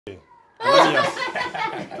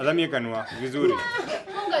Alamia kanua vizuri.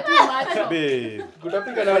 Funga tu macho. Babe.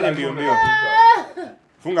 Kutapika na wala mbio.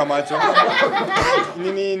 Funga macho.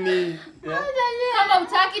 Nini? Kama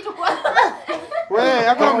utaki tu kwa. Wewe,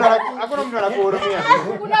 hakuna mtu anakuhurumia.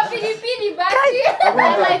 Kuna pilipili basi.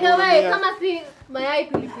 By the way, kama si mayai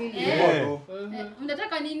pilipili.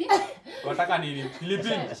 Unataka nini? Unataka nini?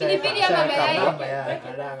 Pilipili. Pilipili ama mayai?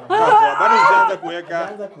 Bado usianza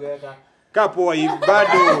kuweka. Kapo hivi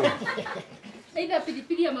bado. Aidha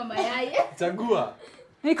pilipili ama mayai. Chagua.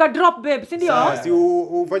 Nika drop babe, si ndio? Sasa si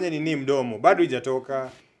ufanye nini mdomo? Bado haijatoka.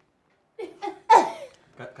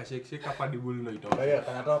 Kashake hapa dibuli ndio itoka.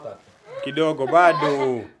 Kanatoka. Kidogo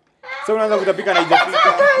bado. Sasa unaanza kutapika na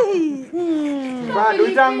haijafika. Bado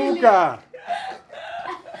itaanguka.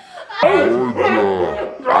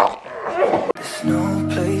 No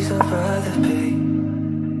place I'd rather be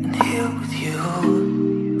than here with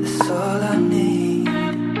you. That's all I need.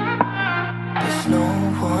 There's no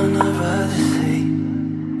one I'd rather see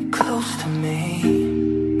close to me.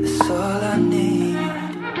 That's all I need.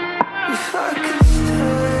 If I could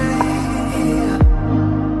stay.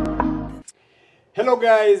 Hello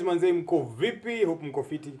guys, manze mko vipi? Hope mko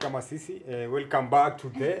fiti kama sisi. Welcome back to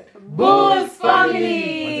the Bulls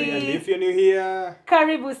family. Manze, and if you're new here,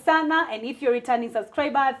 Karibu sana, and if you're a returning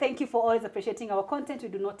subscriber, thank you for always appreciating our content. We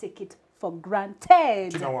do not take it for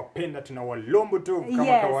granted. tunawapenda, tunawalombo tu kama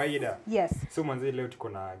kawaida. Yes. So manze, leo tuko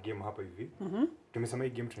na game hapa hivi. Tumesema hii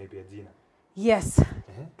game tunaipia jina. Yes.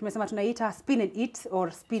 Tumesema tunaita spin and eat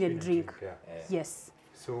or spin and drink. Yeah. Yes.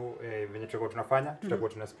 So venye tutakuwa tunafanya, tutakuwa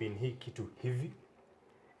tuna spin hii kitu hivi.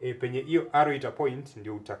 Penye hiyo arrow ita point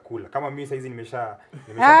ndio utakula. Kama mimi saizi nimesha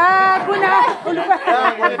tumeshaanza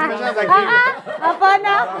game. Hapana,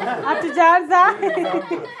 hatujaanza.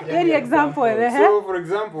 Very example. So for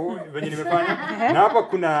example, venye nimefanya na hapa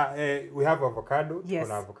kuna we have avocado. Yes.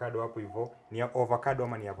 Kuna avocado hapo hivyo. Ni avocado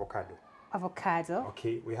ama ni avocado? Avocado.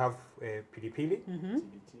 Okay, we have pilipili.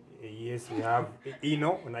 Yes, we have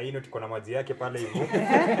ino. Na ino tuko na maji yake pale hivyo.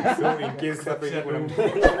 So in case hapa hivi kuna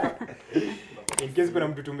kuna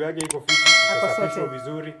mtu tumbo yake iko fiti, itasafishwa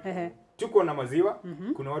vizuri. Tuko na maziwa.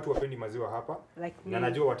 Kuna watu wapendi maziwa hapa. Like na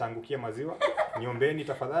najua wataangukia maziwa. Niombeni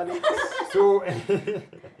tafadhali. So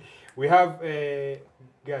we have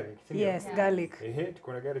garlic. Yes, garlic.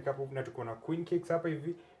 Tuko na garlic hapo na tuko na queen cakes hapa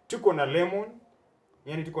hivi. Tuko na lemon.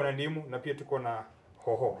 Yani tuko na ndimu na pia tuko na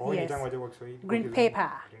hoho. Hoho ni tangu aje kwa Kiswahili. Green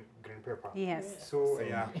pepper. Green pepper. Yes. So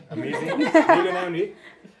yeah, amazing. Ile nayo ni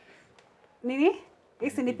Nini?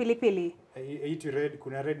 Hii ni pilipili. Hii red,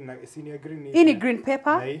 kuna red na senior green. Hii ni green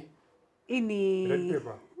pepper. Na hii ni red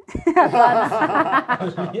pepper.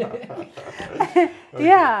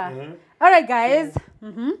 Yeah. All right guys.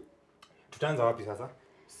 Tutaanza wapi sasa?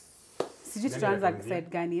 Sijui tutaanza side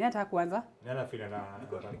gani? Nataka kuanza. Nana feel na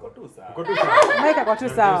Niko tu sawa. uko tu sawa. Mike ako tu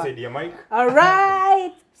sawa. Side ya Mike. All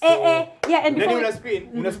right. Yeah, and Then before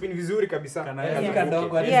una spin vizuri kabisa. Kanaweka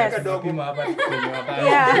Dogo Yes. kupima hapa kwenye hapa.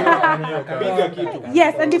 Yeah. Piga kitu.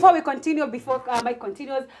 Yes, and before we continue, before Mike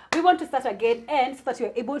continues, we want to start again and so that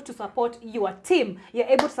you're able to support your team.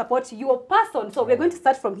 You're able to support your person. So we're going to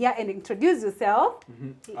start from here and introduce yourself.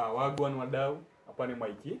 Wagwan wadau. Hapa ni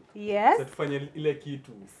Mikey. Yes. Sasa tufanye ile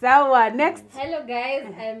kitu. Sawa, next. Hello guys,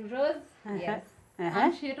 I'm Rose. Yes.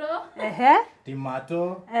 I'm Shiro.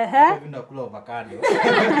 Tomato. Hivi ndo kula avocado.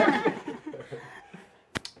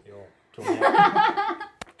 Yo,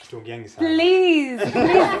 tuongeangi sana. Please.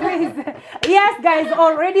 Yes, guys,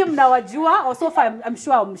 already mnawajua, or so far I'm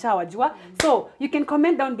sure mshawajua. So you can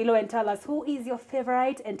comment down below and tell us who is your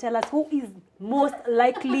favorite and tell us who is most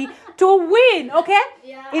likely to win, okay?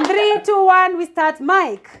 Yeah. In 3, 2, 1, we start.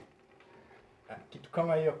 Mike. Kitu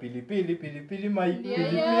kama hiyo pilipili Mike.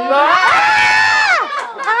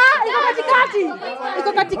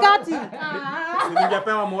 Iko katikati.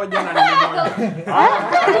 Ningepewa moja na nini moja.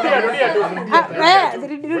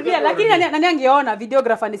 Rudia. Lakini nani angeona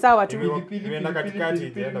videographer ni sawa tu. Nimeenda katikati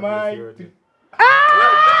itaenda yote.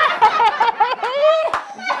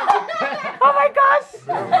 Oh my gosh.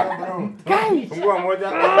 Guys, fungua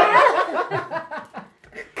moja.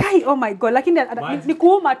 Kai, oh my god. Lakini ni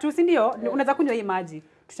kuuma tu, si ndio? Unaweza kunywa hii maji.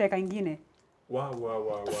 Tutaweka ingine.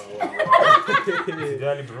 Wow.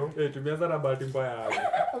 Sijali bro. Tumeanza na bahati mbaya hapo.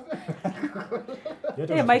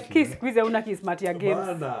 Mike kiss squeeze una kiss smart ya games.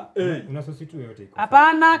 Bana. Una sosi tu yote iko.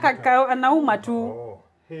 Hapana, anauma tu. Oh.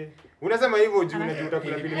 Unasema hivyo juu unajua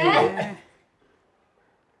utakula pilipili.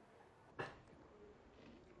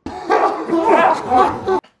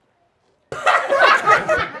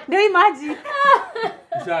 Ndio hii maji.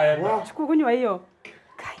 Kisha Chukua kunywa hiyo.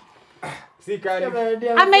 Si kali.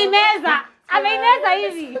 Ameimeza. Ameineza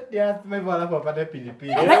hivi. Yes, maybe alafu apate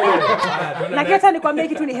pilipili. Na kiacha nikwambie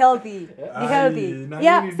kitu ni healthy. Ni healthy.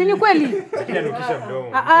 Yeah, si ni kweli? Lakini anukisha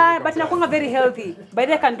mdomo. But inakuwa very healthy. By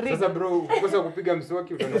the way, can drink. Sasa bro, ukikosa kupiga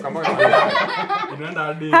mswaki utanuka kama Inaenda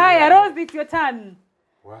hadi. Hi, Rose, it's your turn.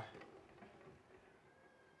 Wa.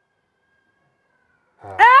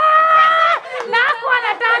 Nako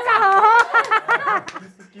anataka.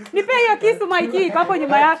 Nipe hiyo kisu Mikey hapo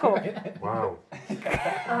nyuma yako. Wow.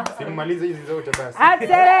 Simalize hizi zote basi.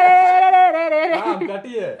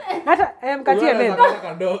 Mkatie. Hata mkatie babe.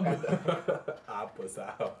 Kadogo. Hapo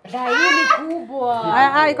sawa. Hii ni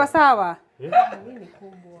kubwa. Iko sawa. Hii ni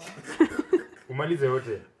kubwa. Umalize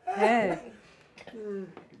yote.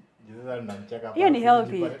 Sasa tunamcheka. Hiyo ni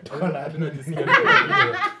healthy.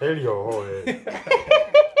 Heli ho.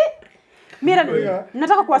 Mira,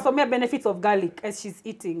 nataka kuwasomea benefits of garlic as she's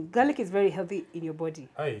eating. Garlic is very healthy in your body.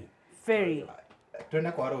 Ai. Very.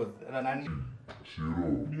 Twende kwa Rose. Nani?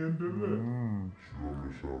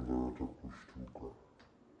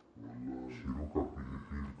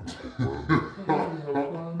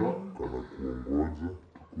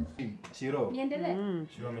 Shiro. Niendelee.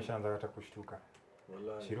 Shiro ameshaanza hata kushtuka.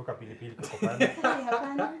 Shiruka pilipili kwa pale.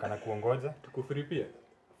 Kana kuongoza. Tukufiripia.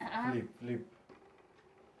 Flip.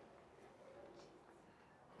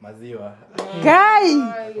 Maziwa. Guy!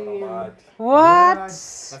 What?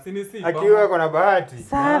 Lakini si. Akiwa kuna bahati.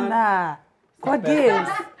 Sana. Kwa girls.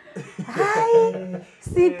 Hai.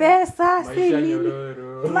 Si pesa, si nini.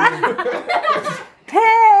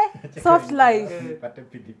 Hey, soft life. Pate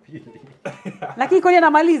pilipili. Lakini kwani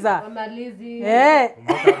anamaliza? Amalizi.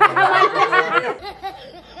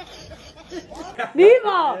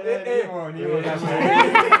 Nimo. Nimo.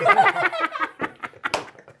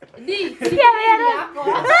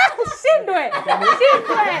 Shindwe.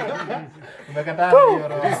 Umekataa hiyo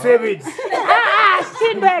Rose. Savage.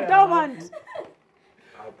 Shindwe, don't.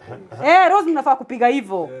 Rose mnafaa kupiga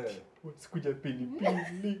hivyo. Sikuja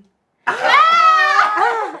pilipili.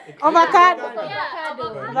 Avocado.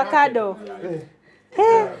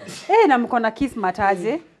 Na mko na kiss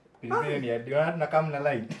mataje. Pilipili ni adio na kama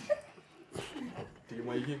na line.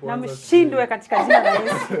 Na mshindwe katika jina la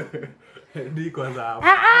Yesu. Ndi kwanza hapo.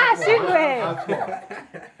 Shindwe.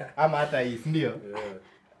 Ama hata hii, ndio?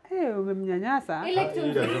 Umemnyanyasa. Ile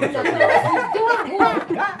kitu.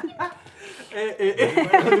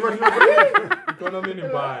 Economy ni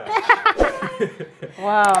mbaya.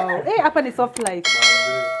 Wow. Hapa ni soft life.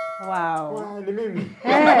 Wow. Ni mimi.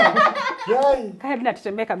 Yai. Kaya bila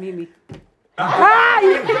tutemeka mimi.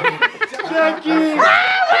 Jackie.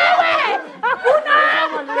 Hakuna.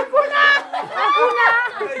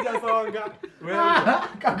 Hajasonga. Wewe.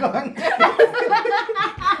 Kagonga.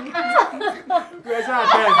 Pressure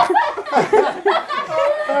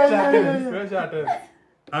test.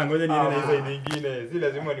 Ngoja nione na hizo nyingine. Si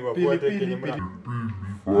lazima niwafuate kenye mna.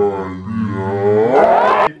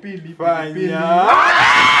 Pilipili. Fanya.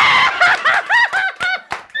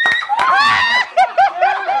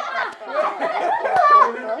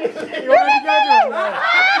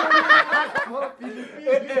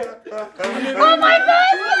 Oh my God.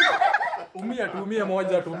 Tumia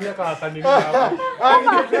moja, tumia kama kanini hapa.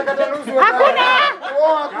 Hakuna.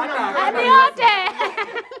 Hadi yote.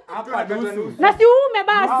 Hapa nusu. Na si uume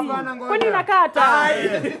basi. Kwani unakata?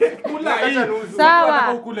 Kula hii.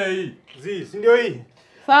 Sawa. Kula hii. Si ndio hii?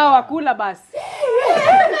 Sawa, kula basi.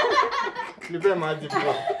 Nipe maji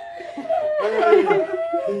bro.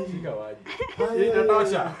 Shika maji. Hii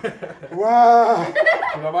inatosha. Wow.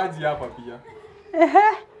 Kuna maji hapa pia.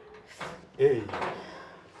 Hey.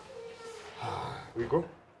 We go.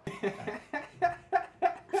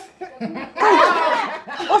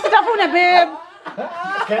 Usitafune babe.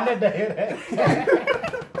 Kende direct.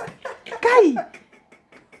 Kai.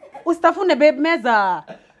 Usitafune babe, meza.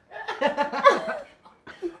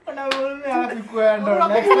 Unamwambia alafu kwenda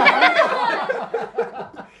next time.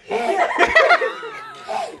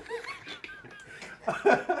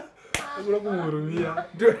 Kuna kumhurumia.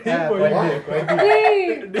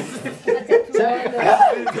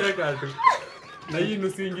 Cheka tu. Na hii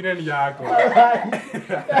nusu ingine ni yako.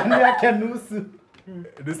 Ni yake nusu.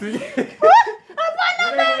 Nusu.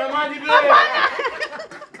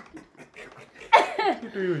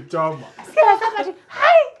 Kitu hiyo choma.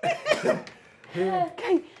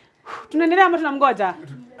 Kai. Tunaendelea ama tunamgoja?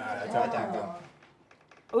 Acha.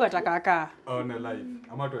 Unataka kaa. On a live.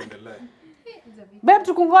 Ama tuendelee. Babe,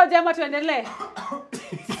 tukungoje ama tuendelee?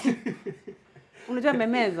 Unajua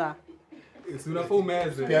memeza. Si unafaa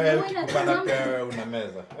umeze. Pia wewe ukipanda pia wewe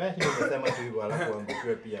unameza. Hiyo unasema tu hivyo alafu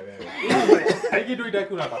angukiwe pia wewe. Hiki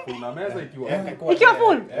itaki unatafuna meza ikiwa. Ikiwa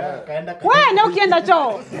full. Kaenda Wewe na ukienda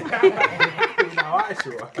choo.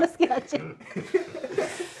 Unawashwa. Nasikia che.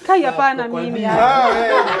 Kai hapana mimi hapa.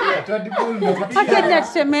 wewe Tadibul Haki ni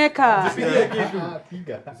atemeka. Pigia kitu.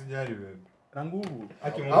 piga. Usijali wewe. Na nguvu.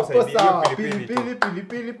 Haki Mungu Hapo saidia sawa. pilipili tu.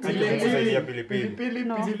 Pilipili Saidia pilipili.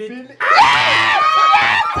 pilipili.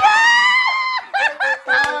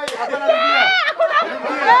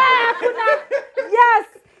 Yes.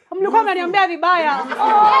 Mlikuwa mnaniombea vibaya.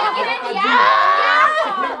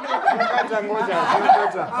 Kata ngoja,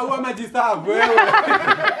 kata. Au amajisavu wewe.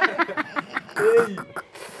 Hey.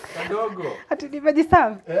 Kadogo. Ati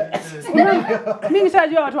nimejiserve. Mimi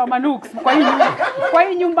nishajua watu wa Manux kwa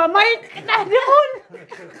hii nyumba Mike na Dimon.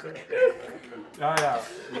 Haya.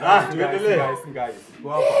 Tuendelee. Guys. Go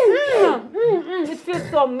hapa. It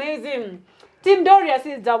feels so amazing. Team Dorius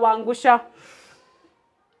is jawaangusha.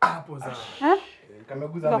 Hapo sasa. Eh?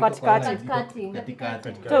 Kameguza Kwa katikati.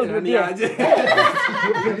 katikati. Turudie. Aje.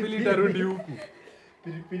 Pilipili tarudi huku.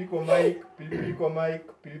 Pilipili kwa Mike, pilipili kwa Mike,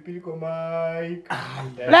 pilipili kwa Mike.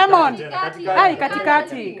 Lemon. Katikati. Hai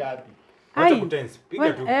katikati. Katikati. Wacha Hai. kutense.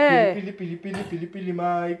 Piga tu. Pilipili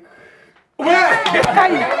Mike.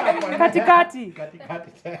 Kai. Katikati.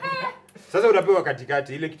 Katikati. Sasa unapewa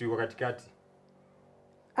katikati, ile kitu iko katikati.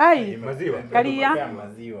 Hai. Maziwa. Kalia.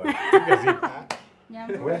 Maziwa. Piga zipo.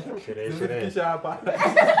 Nyambu. We, sherehe. Kisha hapa.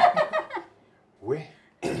 We.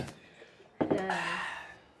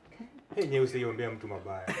 Hey, nyeusi iombea mtu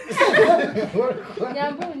mabaya.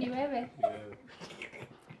 Nyambu ni wewe.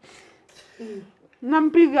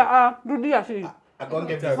 Nampiga rudia si.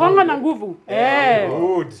 Agonge Gonga na nguvu.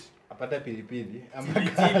 Good. apata pilipili.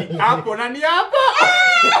 Hapo nani hapo?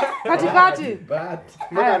 Katikati.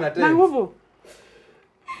 But Mpaka ana Na tense. nguvu.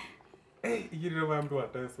 Hiki ndio mtu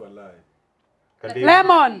atesi walai. Kadiri.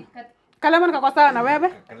 Lemon. Kalemon kako sawa na wewe?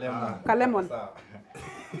 kalema. Kalemon. Sawa.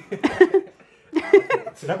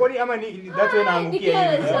 Na kwani ama ni that's when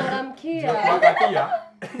naangukia hivi. Changamkia. Wakatia.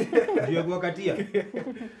 Ndio kwa katia.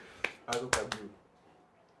 Hapo kabisa.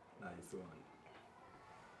 Nice one.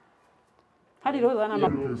 Hadi roza na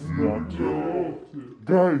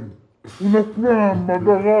Guy, unakula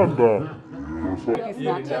madarada.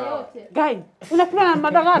 Guy, unakula na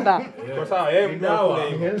madaganda? Kwa sawa, yeye mtu akule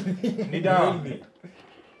hivyo. Ni dawa.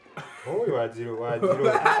 Huyu wajiro. Ai.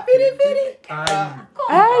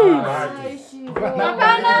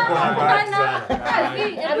 Hapana. Hapana.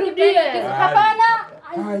 Arudie. Hapana.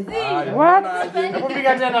 What?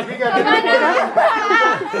 Piga tena, piga tena.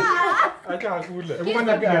 Acha akule. Hebu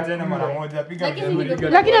kwanza piga tena mara moja, piga Lakini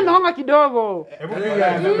vizuri. Lakini ameonga kidogo. Hebu piga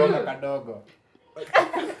Kadogo kadogo.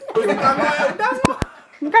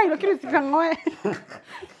 Ngai lakini sikangoe.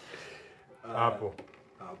 hapo.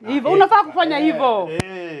 Hivyo unafaa kufanya hivyo.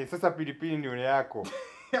 Sasa pilipili ndio yako.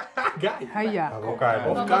 Haya.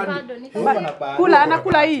 Avocado. Avocado ni Kula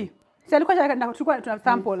anakula hii. Si alikuwa tunachukua tuna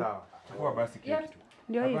sample. Sawa. Chukua basi kitu.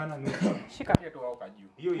 Ndio hii. Hapana, Shika.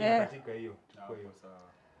 hiyo inakatika hiyo. Chukua hiyo.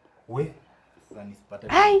 We, Sasa nisipate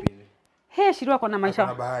Ai. pilipili. He, Shirua kuna maisha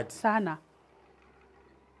Kuna bahati. sana.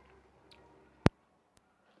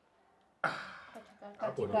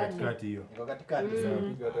 Hapo ni katikati hiyo. Niko katikati.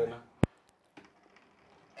 Piga tena.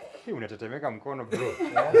 Hii unatetemeka mkono bro.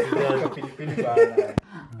 Sasa pilipili bana.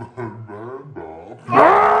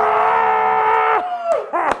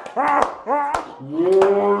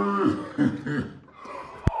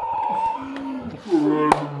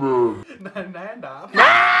 Naenda hapo.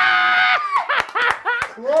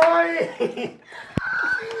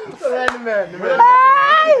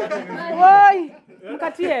 Woi.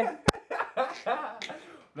 Mkatie.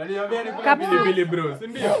 Unaniambia ni Kapsi. pilipili bro, si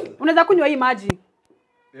ndio? Unaweza kunywa hii maji.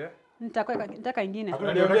 Yeah. Nitaka ingine.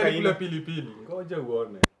 Unaniambia ni kula pilipili. Ngoja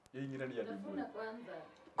uone. Hii ingine ni ya nini?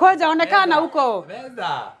 Koja onekana huko.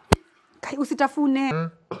 Meza. Kai usitafune.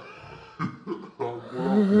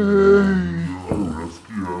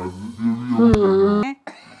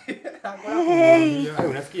 Hey.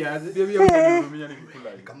 Unasikia aje? Pia unanihurumia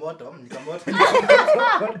nikikula. Nikamoto.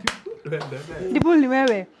 Dibul ni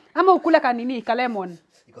wewe. Ama ukule kanini ka lemon.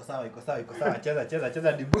 Iko sawa.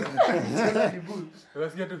 Cheza dibul. Cheza dibul.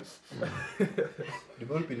 Unasikia tu.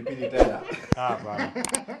 Dibul pilipili tena. Bana.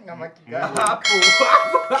 Kama kigani. Hapo.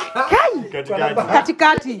 Katikati.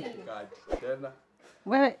 Katikati. Tena.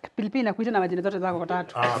 Wewe pilipili na kuita na majina zote zako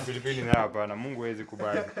tatu. Pilipili nayo hapana. Mungu hawezi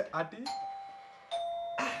kubali. Ati.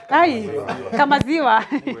 Ai, kama ziwa.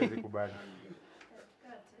 Mungu hawezi kubali.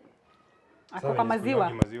 Ako kama ziwa.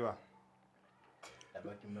 Maziwa.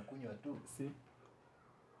 Tabaki mmekunywa tu. Si.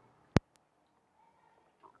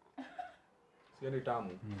 Sio ni tamu.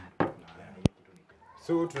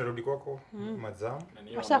 So tunarudi kwako Mazam.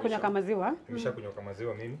 Washa kunywa kama maziwa. Nimeshakunywa kama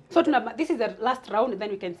maziwa mimi. So this is the last round, then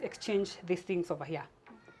we can exchange these things over here.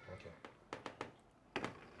 Okay.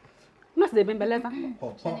 Not the bembeleza.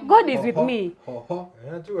 God is with me.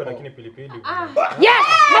 Najua lakini pilipili. Yes!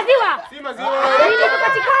 Maziwa! Si maziwa. Ndio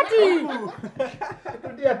katikati.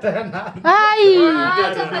 Rudia tena. Hai!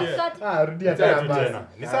 Rudia tena basi.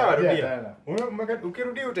 Ni sawa rudia.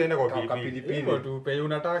 Ukirudia utaenda kwa pilipili. Hivyo tu pe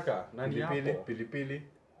unataka. Nani Pilipili, hapo? pilipili.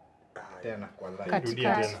 Tena kwanza.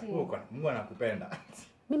 Rudia tena. Mungu anakupenda.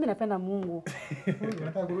 Mimi napenda Mungu.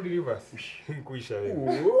 Unataka kurudi reverse? Kuisha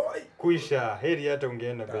wewe. Kuisha. Heri hata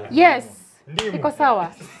ungeenda mbele. Yes. Ndimu. Iko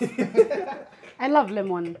sawa. I love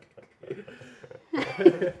lemon.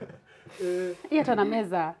 Hiyo tuna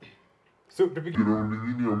meza. So tupige Raundi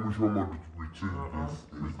nyingine ya mwisho ama tuchange.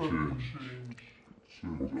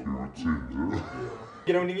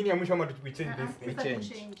 raundi nyingine ya mwisho ama we change this? We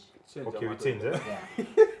change. Okay, we change.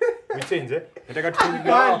 We change. Nataka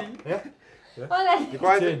tukubali. Iko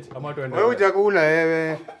aje? Change ama tuende. Wewe hujakula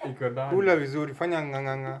wewe. Iko ndani. Kula vizuri, fanya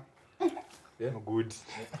nganganga. Yeah, good.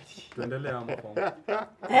 Tuendelee hapo.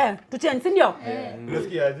 Tuchange, si ndio?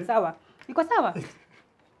 Unasikiaje? Sawa. Iko sawa?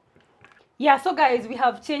 Yeah, so guys, we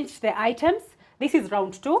have changed the items. This is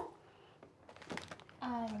round 2.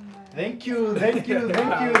 Thank you.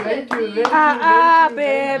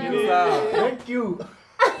 Babe. Thank you.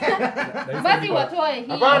 Basi watoe hii.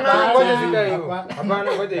 Hapana, ngoja zikae hiyo.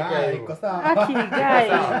 Hapana, ngoja ikae hiyo. Iko sawa. Aki,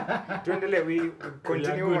 guys. Tuendelee, we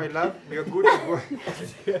continue my love. We are good to go.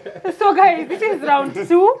 So guys, this is round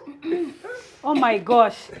 2. Oh my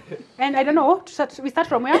gosh. And I don't know, we start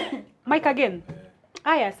from where? Mike again.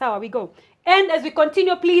 Yeah, sawa, we go. And as we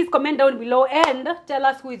continue, please comment down below and tell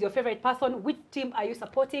us who is your favorite person. Which team are you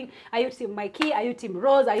supporting? Are you team Mikey? Are you team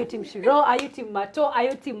Rose? Are you team Shiro? Are you team Mato? Are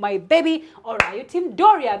you team My Baby? Or are you team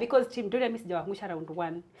Doria? Because team Doria missed the round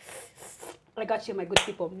 1. I got you, my good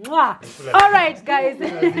people. Mwah! All right, guys.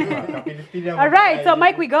 All right, so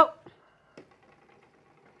Mike, we go.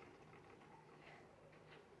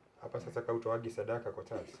 Hapa sasa kautoagi sadaka kwa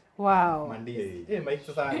tatu. Wow. Mandizi. Mike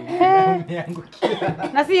sasa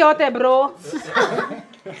niangukia. Na si yote bro.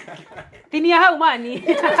 Tini ya haumani.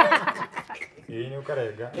 Hii ni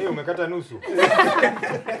ukarega. Umekata nusu.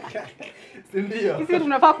 Si ndio? Sisi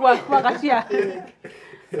tunafaa kuangalia.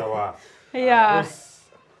 Sawa. Yeah.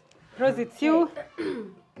 Rose, it's you.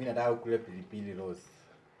 Mimi nataka kula pilipili Rose.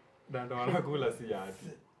 Ndio wanakula si ati.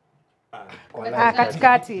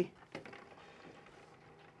 Katikati.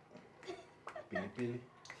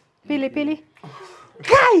 Pilipili. Pili.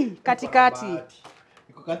 Kai, katikati.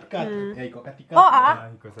 Iko katikati. Iko katikati.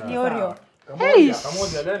 Oh, ni Oreo. Hey.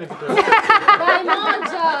 Pamoja leo ni kitu.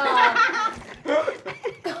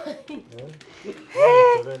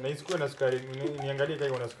 Na isikue na sukari, niangalie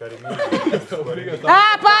kama una sukari mingi.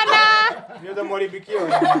 Hapana. Niweza mwaribikia.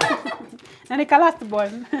 Na ni last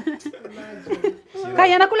born.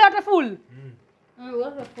 Kai anakula yote full.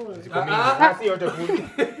 Wote full. Si yote full.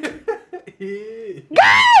 Kai,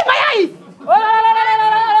 mayai.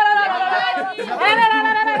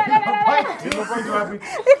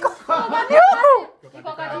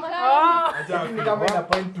 Iko katika. Ni kama ina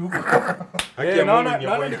point huko. Naona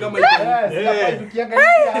ni kama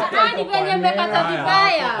Tukiangalia Ni kwenye mmekata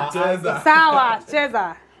vibaya. cheza. Sawa,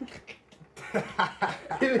 cheza.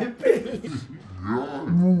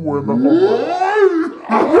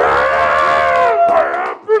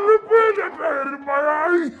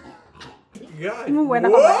 Mungu enda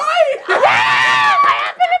kwa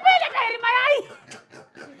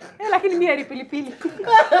lakini mimi heri pilipili.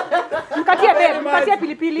 Mkatie babe, mkatie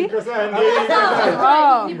pilipili.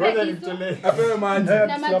 Oh, Ngoja nimtolee. Apewe maji.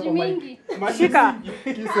 Na maji mingi. shika.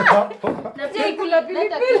 kisu hapo. Na tena kula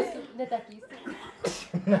pilipili. Leta kisu.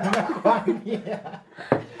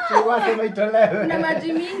 Tuwase maitolewe. Na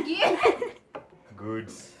maji mingi. Good.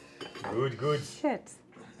 Shit.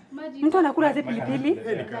 Maji. Mtu anakula hizi pilipili.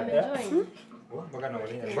 Amejoin.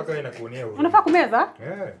 Mpaka inakuonea huko. Unafaa kumeza?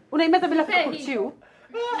 Unaimeza bila Hey. kuchew.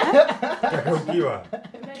 Ukiwa.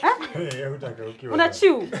 Utaka ukiwa. Una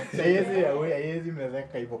chew. Haiwezi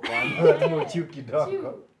mezeka hivyo kwanza. Lazima uchiu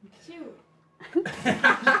kidogo. Chiu.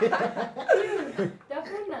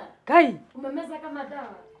 Tafuna. Kai, Umemeza kama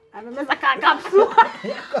dawa. amemeza capsule.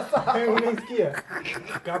 Unasikia?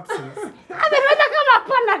 Capsules. Amemeza kama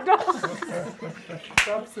panadol.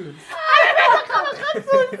 Capsules.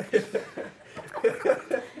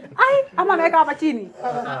 Ai, ama ameweka hapa chini.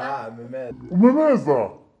 Amemeza. Umemeza?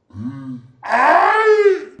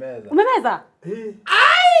 Umemeza?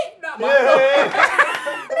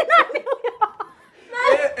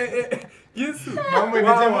 Yesu. Mambo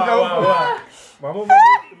inachemka huko. Mama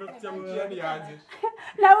umekuchemkia ni aje?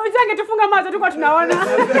 Na unjange tufunga macho tulikuwa tunaona.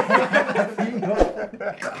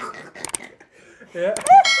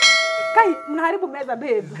 Kai, mnaharibu meza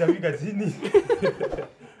babe. Sijafika chini.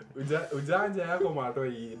 Ujanja yako mato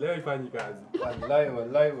hii. Leo ifanyi kazi.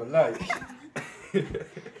 Wallahi.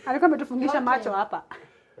 Alikuwa ametufungisha macho hapa.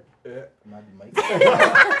 Madi Mike.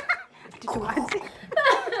 Tituaje.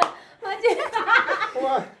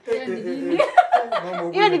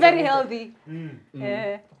 Hiyo ni very healthy.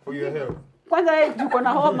 For your health. Kwanza wewe uko na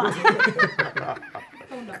homa.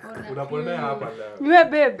 Unaponea hapa leo. Niwe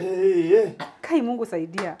babe. Kai Mungu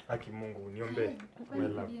saidia. Aki Mungu niombe.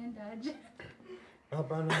 Well.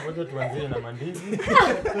 Hapana, ngoja tuanzie na mandizi.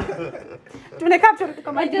 Tunecapture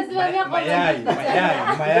kama hizi. Mayai.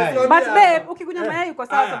 But babe, ukikunywa mayai uko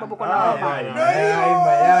sawa sababu uko na homa. Mayai.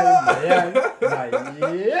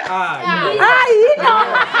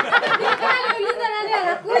 Uliza nani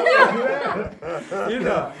anakuja?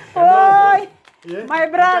 Oi. My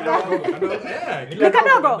brother. Ni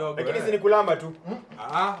kadogo. Lakini si ni kulamba tu.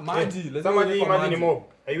 Maji. Lazima maji ni mob.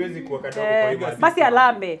 Haiwezi kuwa kadogo kwa hiyo maji. Basi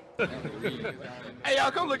alambe. Hey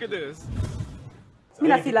y'all, come look at this.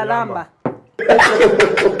 Mina fila lamba.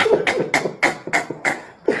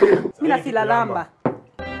 Mina fila lamba.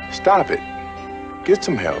 Stop it. Get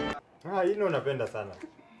some help. Hilo napenda sana.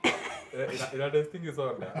 Ina testing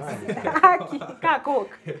soda. Haki, kaa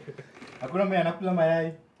coke. Hakuna mimi anakula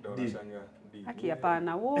mayai. Haki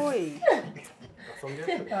hapana, woi. Sasa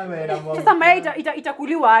Sasa mayai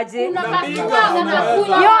itakuliwa aje? Yote.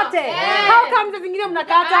 How come vingine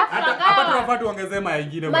mnakata? Hapa tunafaa tuongezee mayai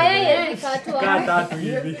ingine. Mayai haiwezi katwa. Tatu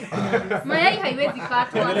hivi. Mayai haiwezi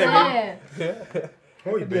katwa.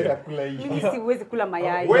 Hoi bera. Mimi siwezi kula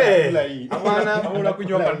mayai. We. Hapana,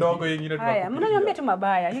 Unakunywa kadogo ingine. Haya, mnaniambia tu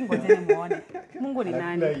mabaya. Hii ngojeni muone. Mungu ni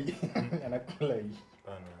nani? Anakula hii.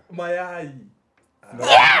 Mayai. Yes!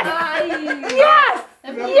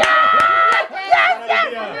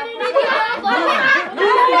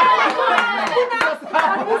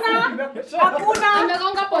 Hakuna.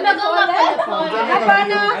 Umegonga pole pole.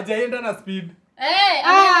 Hapana. Hajaenda na speed.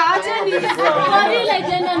 Acheni hizo. Gorilla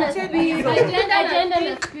agenda na speed. Agenda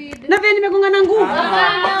na speed. Na vile nimegonga na nguvu.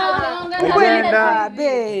 Kweli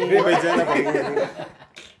babe. Beba jana kwa nguvu.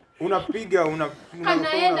 Unapiga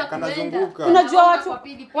Kanaenda kanazunguka. Unajua watu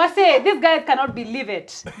wase these guys cannot believe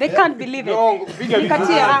it. They can't believe it. No, piga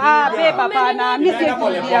Nikatia babe hapana. Mimi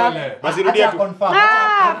sirudia. Basi rudia tu.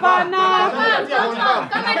 Hapana.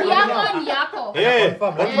 Kama ni yako ni yako.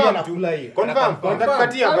 Anakula hii. Confirm.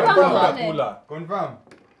 Nitakupatia Kula. confirm.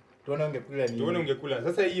 Tuone ungekula nini. Tuone ungekula.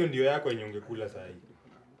 Sasa hiyo ndio yako yenye ungekula saa hii.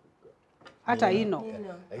 Hata ino.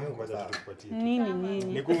 Lakini kwanza tukupatie.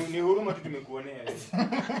 Nini? Ni huruma tu tumekuonea.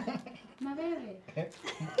 Mabele.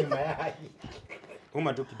 Mayai.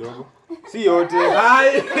 Huruma tu kidogo. Si yote.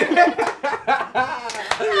 Ai.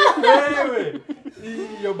 Wewe.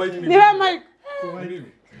 Hiyo bite ni. Ni wewe Mike.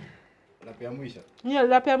 La ya mwisho. Ni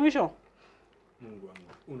la pia mwisho. Mungu wangu,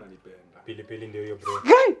 unanipenda. Pilipili ndio hiyo bro.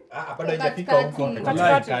 Hapa ndo haijafika huko.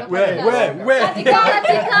 Katikati. We.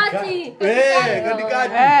 Katikati.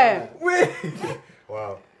 Katikati.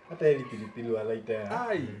 Wow. Hata ile pilipili wala tena.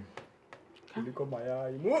 Ai. Kuliko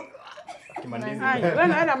mayai. Kimandizi. Wewe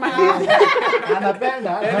na mandizi.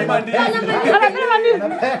 Anapenda. Mandizi.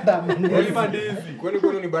 Anapenda mandizi. Mandizi. Kwani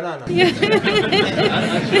kwani ni banana?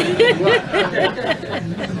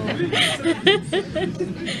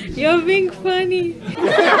 You're being funny.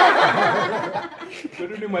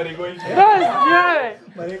 Kwani ni marigold. Yeah.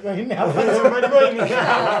 Mariko hini hapa.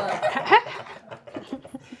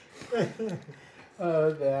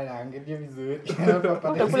 Angalia vizuri.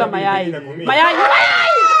 Utakula mayai. Mayai.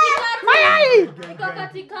 Iko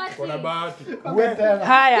katikati. Kuna bahati.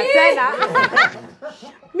 Haya tena.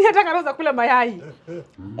 Mimi nataka roza kula mayai.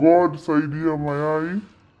 God saidia mayai.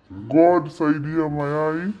 God saidia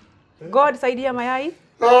mayai. God saidia mayai.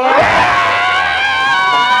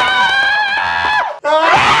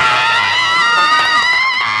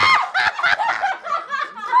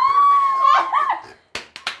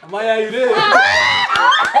 Mayai re.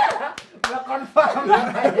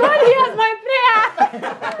 God hears my prayer.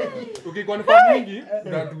 Ukikonfirm mingi,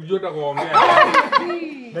 ndio utakuongea.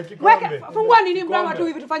 Na kikombe. Fungua nini mlango tu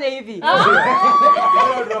hivi tufanye hivi.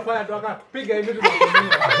 Leo tunafanya toka piga hivi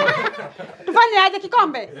tunatumia. Tufanye aje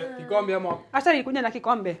kikombe? Kikombe ama Acha nikunywe na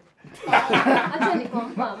kikombe. Acha ni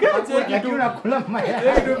confirm. acha kitu Unakula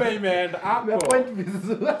mayai. ndio imeenda hapo. Point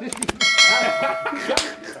vizuri.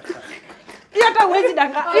 Hiyo hata huwezi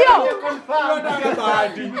danga. Hiyo.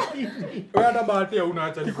 Wewe hata bahati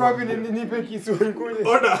unaacha ni. Kwa wapi nipe kisuri kule.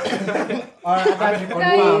 Oda.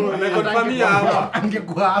 Confirmia hapa.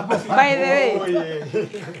 Angekuwa hapo. By the way.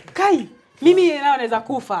 Kai, mimi nao naweza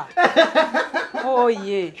kufa. Oh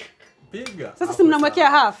yeah. Piga. Sasa si mnamwekea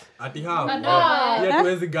half. Ati half. Baadaye. Yeye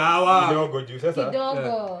tuwezi gawa. Kidogo juu sasa.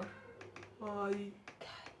 Kidogo. Wow.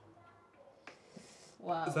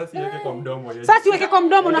 Sasa yake kwa mdomo yeye. Sasa uweke kwa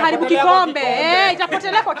mdomo na haribu kikombe.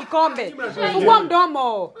 Itapotelea kwa kikombe. Fungua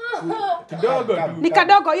mdomo. Kidogo tu. Ni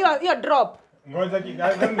kadogo hiyo drop. Ngoja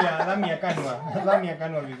lamia ya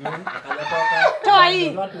kanwa vizuri. Toa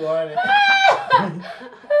hii. Watu waone.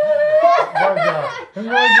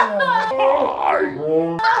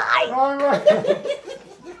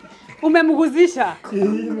 Umemguzisha.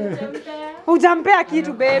 Hujampea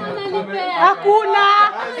kitu babe. Hakuna.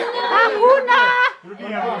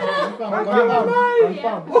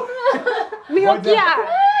 Miokia.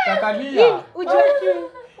 Kakalia.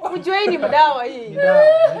 Ujue hii ni mdawa hii.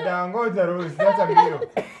 Ngoja Rose, sasa mbio.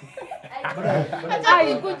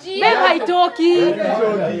 Ai, babe haitoki.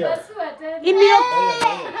 Imio.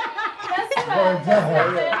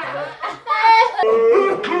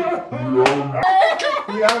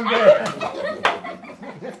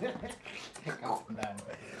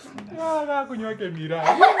 Kunywa kemira.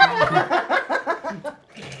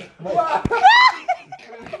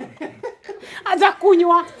 Aja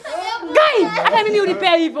kunywa. Guys, hata mimi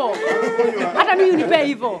unipea hivyo.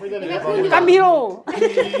 Kamiro.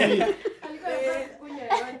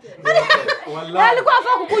 Alikuwa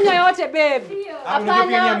afaa kukunywa yote babe.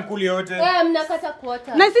 Hapana. Mkuli yote. Mnakata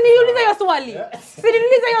kuota. Na si niulize hiyo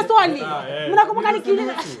swali. Mnakumbuka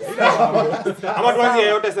nikiuliza. Ama tuanze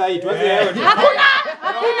yote sasa hii,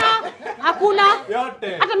 Hakuna.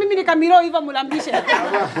 Yote. Hata mimi ni Kamiro hivyo mulambishe.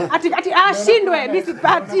 Ati ashindwe mimi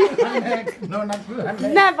sipati.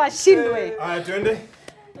 Never shindwe. Haya twende.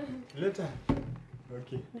 Leta.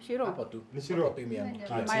 Okay. Nishiro. Hapo tu. Nishiro. Tu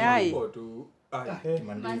imeangukia. Mayai. Tu.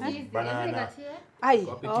 Mandizi. Banana. Ai.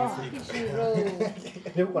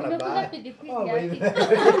 Niko na Nimekula bahati. pilipili yake.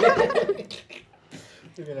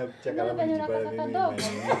 Mimi nacheka Mbona venye unakata kadogo?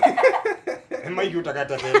 Maiki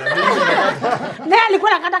utakata tena. Naye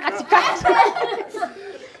alikuwa anakata katikati.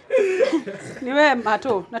 Ni wewe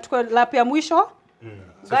Mato, nachukua lap ya mwisho.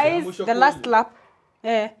 Guys, the last lap.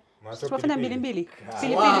 Tunafanya mbili.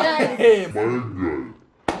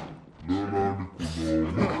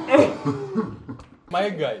 My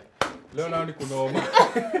guy. Leo nao ni kunoma.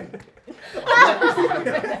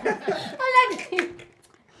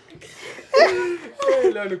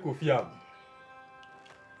 Leo ni kufia.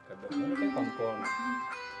 Kwa mkono.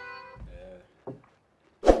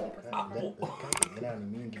 Ndio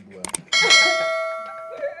ni mingi bwana.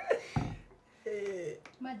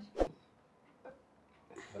 Maji.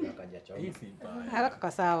 Hii si mbaya.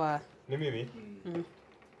 Haraka sawa. Ni mimi?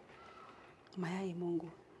 Mayai Mungu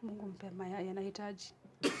mpe mayai anahitaji.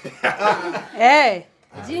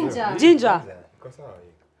 Ginger. Iko sawa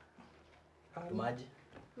hii. Maji.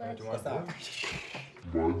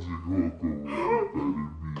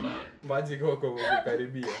 Maji koko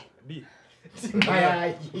karibia. Di.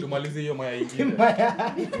 Mayai. Tumalize hiyo mayai ingine.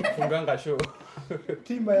 Funganga show.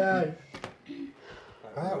 Timba yai.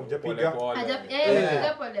 Hujapiga.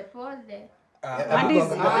 Anapiga pole pole.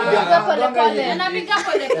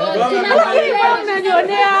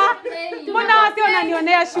 Unanionea. Mbona watu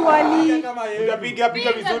wananionea shwali? Piga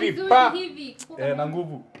vizuri pa. Na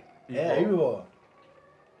nguvu. Hivyo.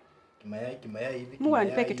 Kimayai hivi. Mungu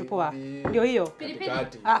anipee kitu poa. Ndio hiyo.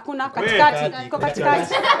 Katikati. Hakuna katikati. Iko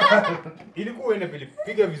katikati. Ilikuwa uende pilipili.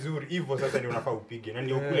 Piga vizuri hivyo sasa ndio unafaa upige. Na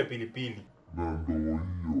ndio ukule pilipili.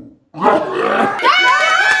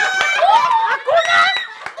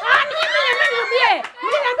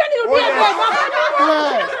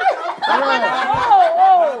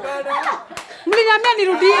 Mliniambia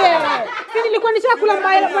nirudie. Si nilikuwa nishakula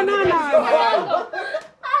banana.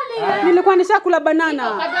 Nilikuwa nishakula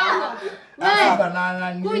banana.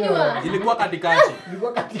 Banana Kunywa. Ilikuwa katikati.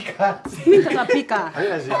 Mimi nitatapika.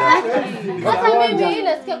 Haina shida. Sasa mimi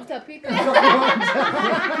nasikia kutapika.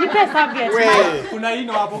 Nipe serviette. Wewe. Kuna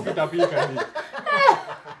ino hapo kitapika ni.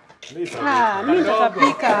 Mimi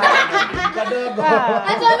nitatapika.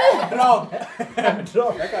 Drop.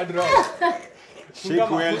 Drop.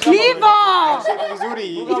 Shake well. Ni hivyo. Vizuri.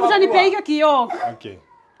 Hicho utanipea hiyo kioo. Okay.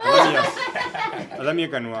 Alamia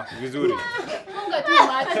kanua vizuri. Funga tu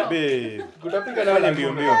macho. Babe. Kutapika na Fanya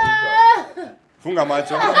mbio. Funga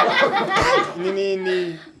macho.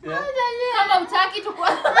 Nini? Kama utaki tukua.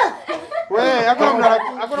 Wewe, hakuna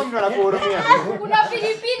mtu anakuhurumia. Kuna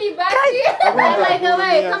pilipili basi. By the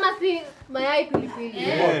way, kama si mayai pilipili.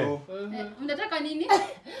 Unataka nini?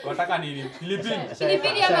 Wataka nini? Pilipili.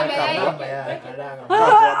 Pilipili ama mayai?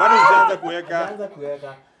 Bado sijaanza kuweka.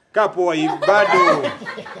 Kapo hivi bado.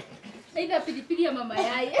 Aidha pilipili ama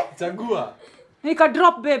mayai. Chagua. Nika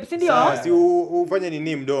drop babe, si ndio? Sasa si ufanye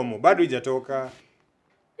nini mdomo? Bado haijatoka.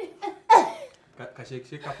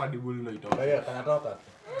 Kashake hapa dibuli ndio itoka. Kanatoka.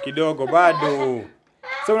 Kidogo bado.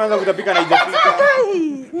 Sasa unaanza kutapika na haijafika.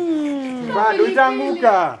 Bado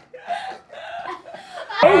itaanguka.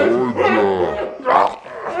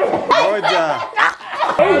 Moja.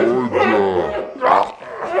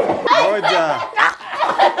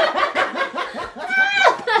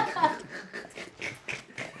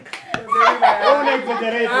 Una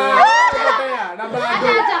exaggerate. Na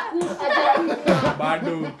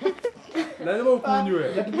bado. Lazima ukunywe.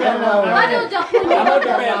 Bado hujakunywa. Ama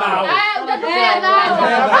utapea nao. Utatupea nao.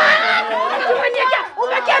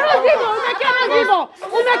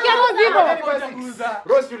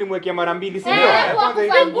 Roast ulimwekea mara mbili, si ndio?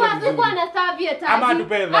 Kwa na savia tatu. Ama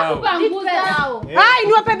tupee nao. Panguza. Hai,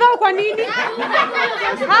 ni wapendao kwa nini?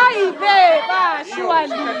 Hai babe,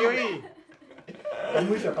 surely. Ndio hii.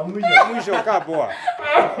 Kamwisho. Mwisho kaa poa.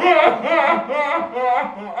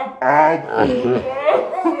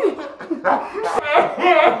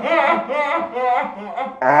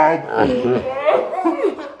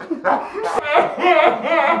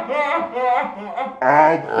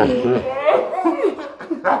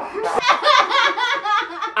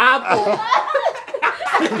 Hapo.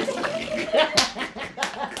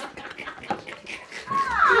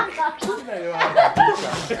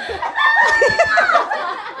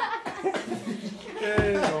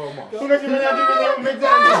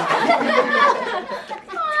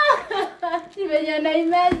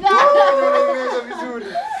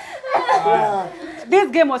 This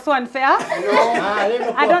game was so unfair.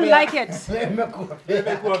 I don't like it.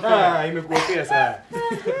 Imekuwa fair sana.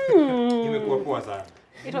 Imekuwa poa sana.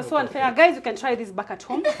 It was so unfair. Guys, you can try this back at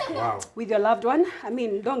home. Wow. With your loved one. I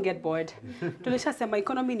mean, don't get bored. Tulishasema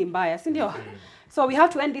economy ni mbaya, si ndio? So we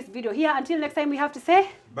have to end this video here. Until next time, we have to say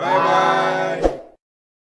Bye bye.